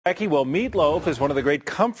Jackie, well, meatloaf is one of the great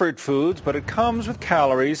comfort foods, but it comes with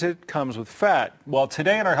calories, it comes with fat. Well,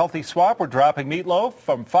 today in our Healthy Swap, we're dropping meatloaf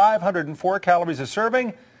from 504 calories a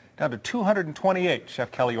serving down to 228.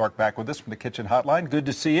 Chef Kelly York back with us from the Kitchen Hotline. Good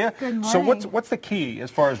to see you. Good morning. So what's the key as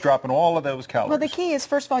far as dropping all of those calories? Well, the key is,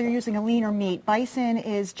 first of all, you're using a leaner meat. Bison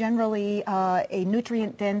is generally a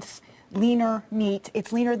nutrient-dense, leaner meat.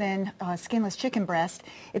 It's leaner than skinless chicken breast.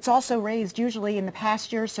 It's also raised usually in the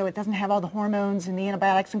pasture, so it doesn't have all the hormones and the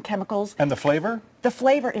antibiotics and chemicals. And the flavor? The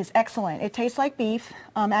flavor is excellent. It tastes like beef.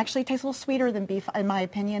 Actually, it tastes a little sweeter than beef, in my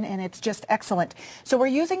opinion, and it's just excellent. So we're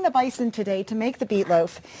using the bison today to make the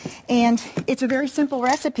meatloaf, and it's a very simple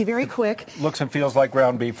recipe, very quick. Looks and feels like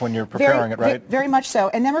ground beef when you're preparing it, right? Very much so.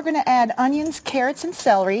 And then we're going to add onions, carrots, and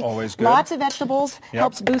celery. Always good. Lots of vegetables. Yep.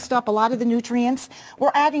 Helps boost up a lot of the nutrients.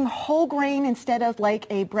 We're adding whole grain instead of like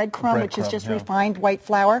a breadcrumb, which is just refined white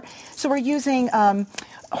flour. So we're using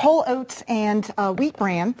whole oats and wheat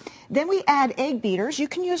bran. Then we add egg beaters. You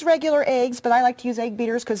can use regular eggs, but I like to use egg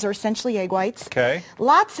beaters because they're essentially egg whites. Okay.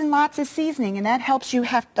 Lots and lots of seasoning, and that helps you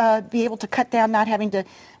be able to cut down not having to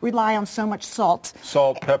rely on so much salt.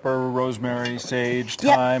 Salt, pepper, rosemary, sage,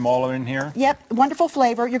 thyme, all in here? Yep, wonderful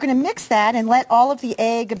flavor. You're going to mix that and let all of the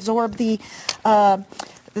egg absorb the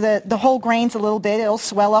whole grains a little bit. It'll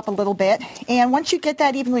swell up a little bit. And once you get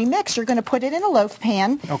that evenly mixed, you're going to put it in a loaf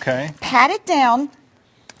pan. Okay. Pat it down.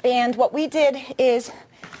 And what we did is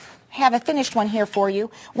have a finished one here for you.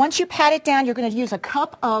 Once you pat it down, you're going to use a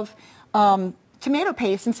cup of tomato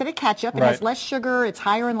paste instead of ketchup. It has less sugar. It's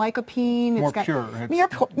higher in lycopene. More pure.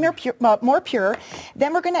 More pure.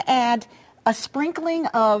 Then we're going to add a sprinkling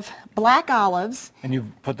of black olives. And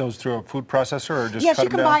you put those through a food processor or just Yes, cut you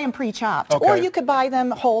them can down? buy them pre-chopped. Okay. Or you could buy them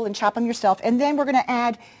whole and chop them yourself. And then we're going to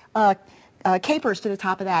add capers to the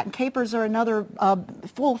top of that. And capers are another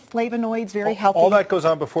full of flavonoids, very healthy. All that goes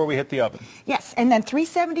on before we hit the oven? Yes. And then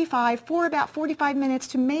 375 for about 45 minutes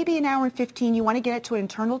to maybe an hour and 15. You want to get it to an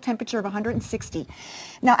internal temperature of 160.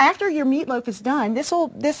 Now, after your meatloaf is done,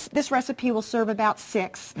 this recipe will serve about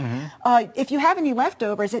 6. If you have any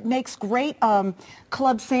leftovers, it makes great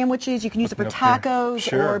club sandwiches. You can use it for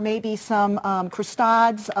tacos or maybe some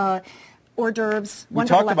croustades. Hors d'oeuvres. We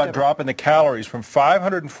talked about dropping the calories from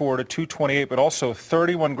 504 to 228, but also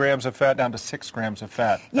 31 grams of fat down to 6 grams of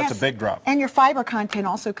fat. That's a big drop. And your fiber content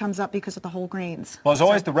also comes up because of the whole grains. Well, as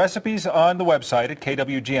always, the recipe's on the website at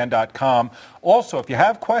kwgn.com. Also, if you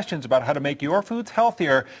have questions about how to make your foods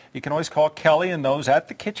healthier, you can always call Kelly and those at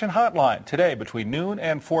the Kitchen Hotline today between noon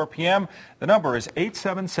and 4 p.m. The number is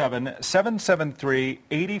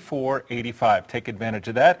 877-773-8485. Take advantage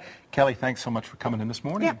of that. Kelly, thanks so much for coming in this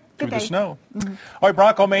morning through the snow. All right,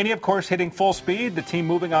 Bronco Mania, of course, hitting full speed. The team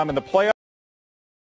moving on in the playoffs.